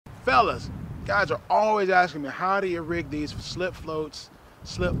Fellas, guys are always asking me, how do you rig these slip floats,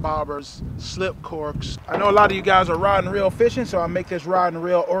 slip bobbers, slip corks? I know a lot of you guys are rod and reel fishing, so I make this rod and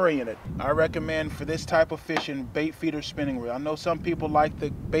reel oriented. I recommend for this type of fishing, bait feeder spinning reel. I know some people like the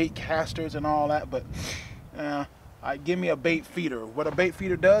bait casters and all that, but give me a bait feeder. What a bait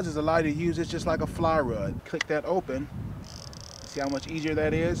feeder does is allow you to use it just like a fly rod. Click that open. See how much easier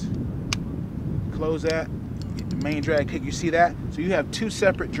that is? Close that. Get the main drag kick. You see that? So you have two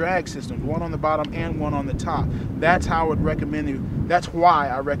separate drag systems, one on the bottom and one on the top. That's how I would recommend you. That's why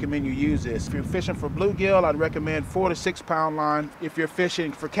I recommend you use this. If you're fishing for bluegill, I'd recommend 4 to 6 pound line. If you're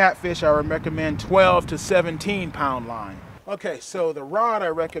fishing for catfish, I would recommend 12 to 17 pound line. Okay, so the rod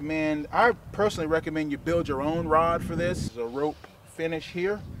I personally recommend you build your own rod for this. There's a rope finish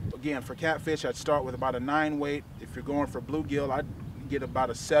here. Again, for catfish, I'd start with about a 9 weight. If you're going for bluegill, I'd get about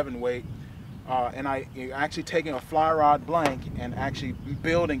a 7 weight. And you're actually taking a fly rod blank and actually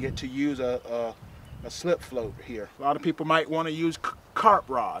building it to use a slip float here. A lot of people might want to use carp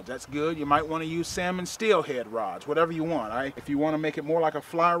rods. That's good. You might want to use salmon steelhead rods, whatever you want. If you want to make it more like a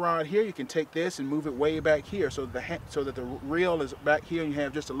fly rod here, you can take this and move it way back here so that the reel is back here and you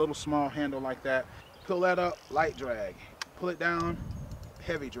have just a little small handle like that. Pull that up, light drag. Pull it down,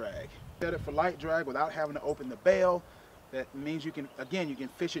 heavy drag. Set it for light drag without having to open the bail. That means you can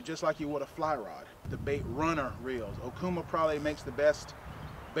fish it just like you would a fly rod. The bait runner reels. Okuma probably makes the best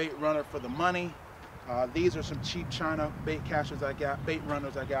bait runner for the money. These are some cheap China bait casters I got, bait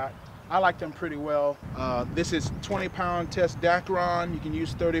runners I got. I like them pretty well. This is 20-pound test Dacron. You can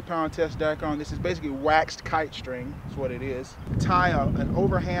use 30-pound test Dacron. This is basically waxed kite string, is what it is. Tie an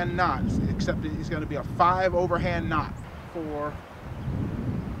overhand knot, except it's going to be a 5 overhand knot. 4,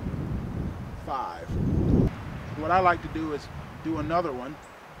 5. What I like to do is do another one,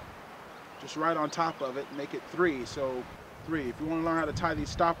 just right on top of it, make it 3. So 3. If you want to learn how to tie these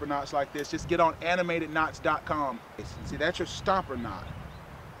stopper knots like this, just get on animatedknots.com. See, that's your stopper knot.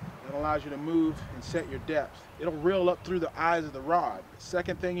 That allows you to move and set your depth. It'll reel up through the eyes of the rod.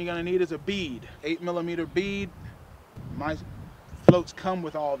 Second thing you're going to need is a bead, 8mm bead. My floats come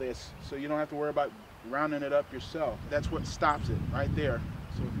with all this, so you don't have to worry about rounding it up yourself. That's what stops it right there.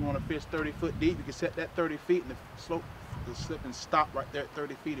 So if you want to fish 30 foot deep, you can set that 30 feet and the slip and stop right there at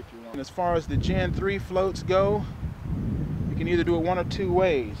 30 feet if you want. And as far as the Gen 3 floats go, you can either do it one or two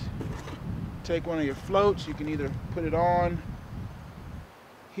ways. Take one of your floats, you can either put it on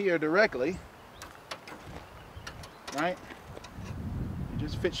here directly, right? You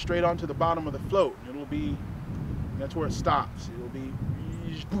just fit straight onto the bottom of the float. That's where it stops.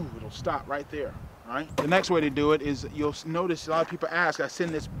 It'll stop right there. Right? The next way to do it is, you'll notice a lot of people ask, I send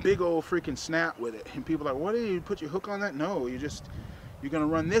this big old freaking snap with it, and people are like, what, do you put your hook on that? No, you're going to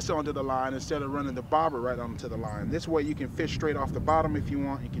run this onto the line instead of running the bobber right onto the line. This way you can fish straight off the bottom if you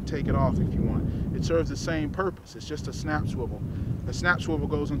want. You can take it off if you want. It serves the same purpose. It's just a snap swivel. The snap swivel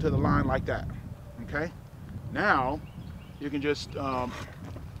goes into the line like that. Okay? Now you can just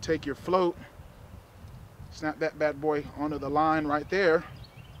take your float, snap that bad boy onto the line right there.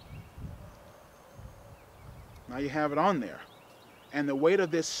 Now you have it on there. And the weight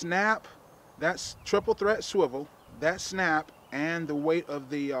of this snap, that's triple threat swivel, that snap, and the weight of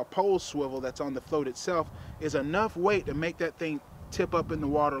the pole swivel that's on the float itself is enough weight to make that thing tip up in the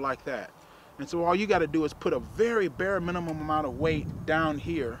water like that. And so all you got to do is put a very bare minimum amount of weight down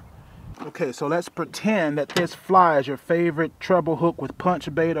here. Okay, so let's pretend that this fly is your favorite treble hook with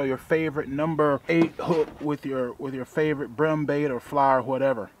punch bait, or your favorite number 8 hook with your favorite brim bait or fly or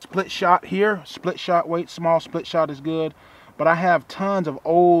whatever. Split shot here, split shot weight, small split shot is good. But I have tons of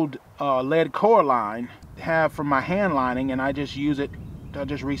old lead core line from my hand lining, and I just use it, I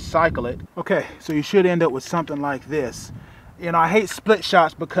just recycle it. Okay, so you should end up with something like this. You know, I hate split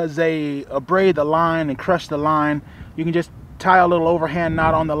shots because they abrade the line and crush the line. You can just tie a little overhand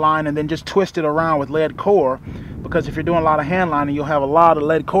knot on the line and then just twist it around with lead core, because if you're doing a lot of hand lining, you'll have a lot of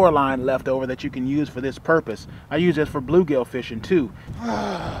lead core line left over that you can use for this purpose. I use this for bluegill fishing too.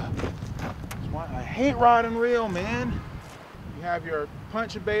 That's why I hate rod and reel, man. You have your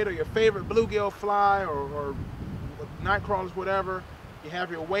punch bait or your favorite bluegill fly or night crawlers, whatever. You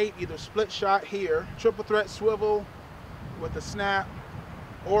have your weight, either split shot here, triple threat swivel with a snap,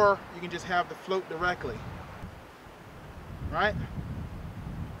 or you can just have the float directly. Right?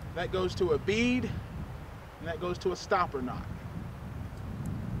 That goes to a bead, and that goes to a stopper knot.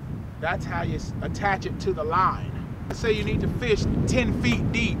 That's how you attach it to the line. Let's say you need to fish 10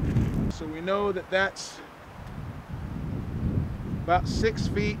 feet deep. So we know that that's about 6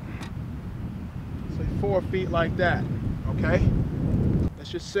 feet, say 4 feet like that, okay? Let's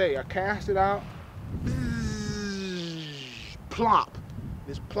just say I cast it out, plop.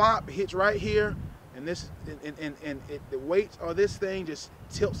 This plop hits right here, and this the weight of this thing just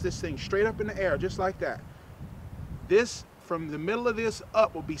tilts this thing straight up in the air, just like that. This, from the middle of this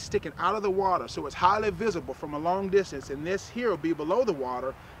up, will be sticking out of the water, so it's highly visible from a long distance, and this here will be below the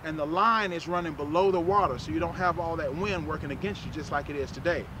water, and the line is running below the water, so you don't have all that wind working against you just like it is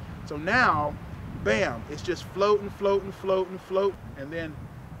today. So now, bam, it's just floating, floating, floating, floating, and then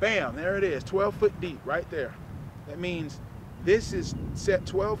bam, there it is, 12 foot deep right there. That means this is set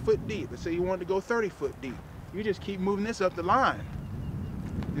 12 foot deep. Let's say you want to go 30 foot deep. You just keep moving this up the line,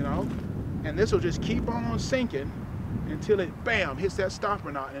 you know, and this will just keep on sinking until it, bam, hits that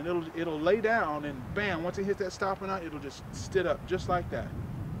stopper knot, and it'll lay down, and bam, once it hits that stopper knot, it'll just sit up just like that.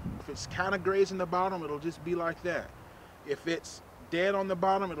 If it's kind of grazing the bottom, it'll just be like that. If it's dead on the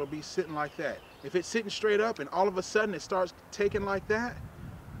bottom, it'll be sitting like that. If it's sitting straight up and all of a sudden it starts taking like that,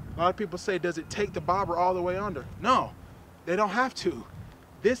 a lot of people say, does it take the bobber all the way under? No, they don't have to.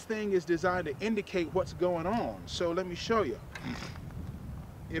 This thing is designed to indicate what's going on. So let me show you.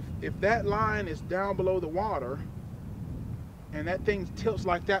 If that line is down below the water and that thing tilts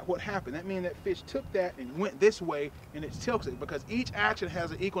like that, what happened? That means that fish took that and went this way, and it tilts it, because each action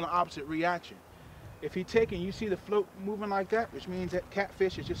has an equal and opposite reaction. If he taking, you see the float moving like that, which means that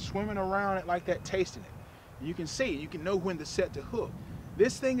catfish is just swimming around it like that, tasting it. You can see it, you can know when to set the hook.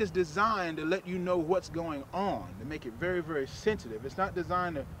 This thing is designed to let you know what's going on, to make it very, very sensitive. It's not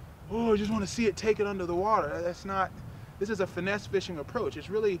designed to, oh, I just want to see it take it under the water. That's not, this is a finesse fishing approach. It's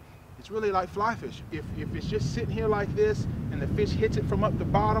really like fly fishing. If it's just sitting here like this and the fish hits it from up the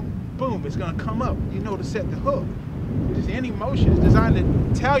bottom, boom, it's gonna come up. You know to set the hook. Just any motion is designed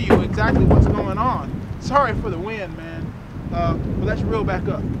to tell you exactly what's going on. Sorry for the wind, man. But let's reel back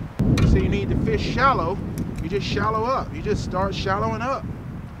up. So you need to fish shallow. You just shallow up. You just start shallowing up.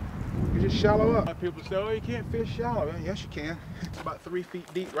 You just shallow up. People say, oh, you can't fish shallow. Well, yes, you can. It's about 3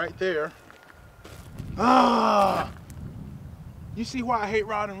 feet deep right there. Ah! You see why I hate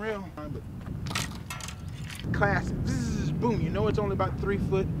rod and reel? Classic. Boom. You know it's only about 3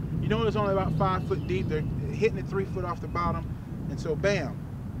 foot. You know it's only about 5 foot deep. They're hitting it 3 foot off the bottom. And so, bam.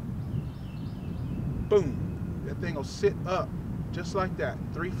 Boom. That thing will sit up just like that,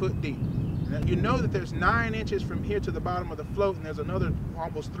 3 foot deep. And you know that there's 9 inches from here to the bottom of the float, and there's another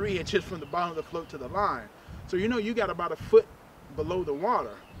almost 3 inches from the bottom of the float to the line. So you know you got about a foot below the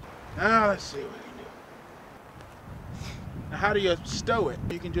water. Now let's see what we can do. Now how do you stow it?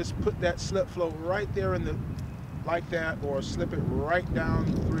 You can just put that slip float right there in the, like that, or slip it right down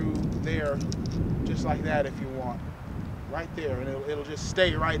through there, just like that if you want. Right there, and it'll just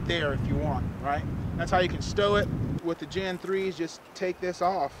stay right there if you want, right? That's how you can stow it. With the Gen 3s, just take this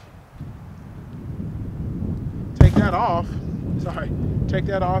off. Take that off. Sorry, take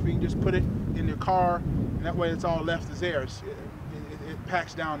that off. You can just put it in your car, and that way it's all left as air. It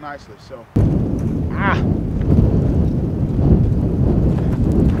packs down nicely. So,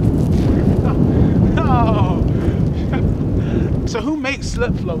 no. So who makes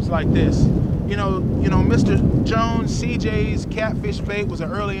slip floats like this? You know, Mr. Jones, CJ's Catfish Bait was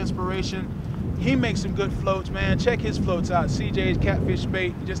an early inspiration. He makes some good floats, man. Check his floats out, CJ's Catfish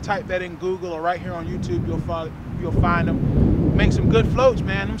Bait. Just type that in Google or right here on YouTube, you'll find them. Make some good floats,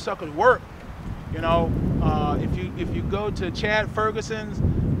 man. Them suckers work. You know, if you go to Chad Ferguson's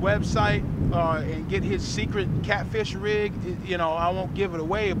website and get his secret catfish rig, you know, I won't give it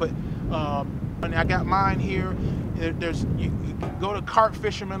away, but I got mine here. You can go to Carp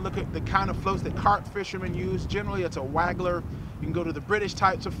Fisherman, look at the kind of floats that carp fishermen use. Generally, it's a waggler. You can go to the British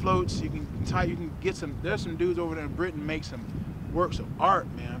types of floats. You can get some. There's some dudes over there in Britain make some works of art,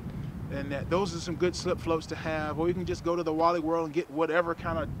 man. And those are some good slip floats to have. Or you can just go to the Wally World and get whatever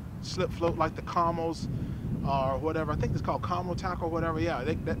kind of slip float, like the Commos or whatever. I think it's called Como Tackle or whatever. Yeah,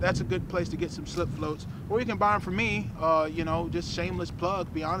 that's a good place to get some slip floats. Or you can buy them from me. You know, just shameless plug.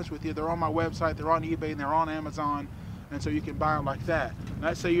 To be honest with you, they're on my website, they're on eBay, and they're on Amazon. And so you can buy them like that.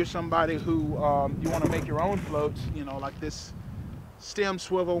 Let's say you're somebody who you want to make your own floats. You know, like this stem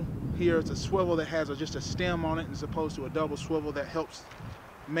swivel here. It's a swivel that has just a stem on it, as opposed to a double swivel that helps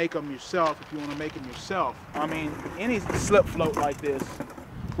make them yourself if you want to make them yourself. I mean, any slip float like this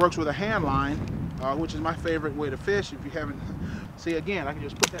works with a hand line, which is my favorite way to fish. If you haven't, see, again, I can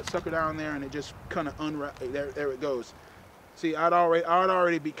just put that sucker down there and it just kind of unwrap. There it goes. See, I'd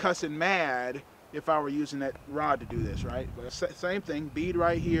already be cussing mad if I were using that rod to do this, right? But same thing, bead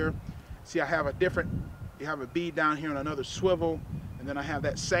right here. See, I have you have a bead down here and another swivel, and then I have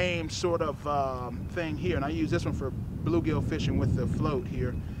that same sort of thing here, and I use this one for bluegill fishing with the float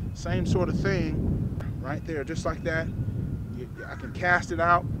here. Same sort of thing right there, just like that. I can cast it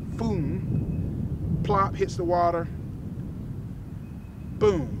out, boom, plop, hits the water,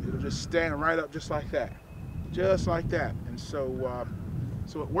 boom, it'll just stand right up just like that. Just like that. And so,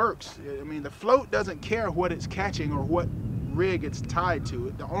 so it works. I mean, the float doesn't care what it's catching or what rig it's tied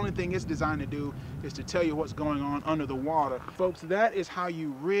to. The only thing it's designed to do is to tell you what's going on under the water. Folks, that is how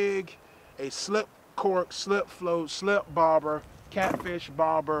you rig a slip cork, slip float, slip bobber, catfish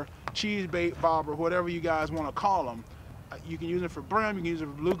bobber, cheese bait bobber, whatever you guys want to call them. You can use it for brim, you can use it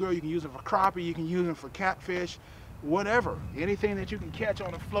for bluegill, you can use it for crappie, you can use it for catfish, whatever. Anything that you can catch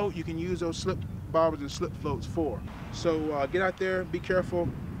on a float, you can use those slip bobbers and slip floats for. So get out there, be careful,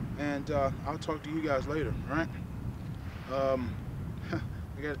 and I'll talk to you guys later, all right?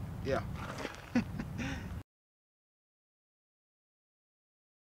 Yeah.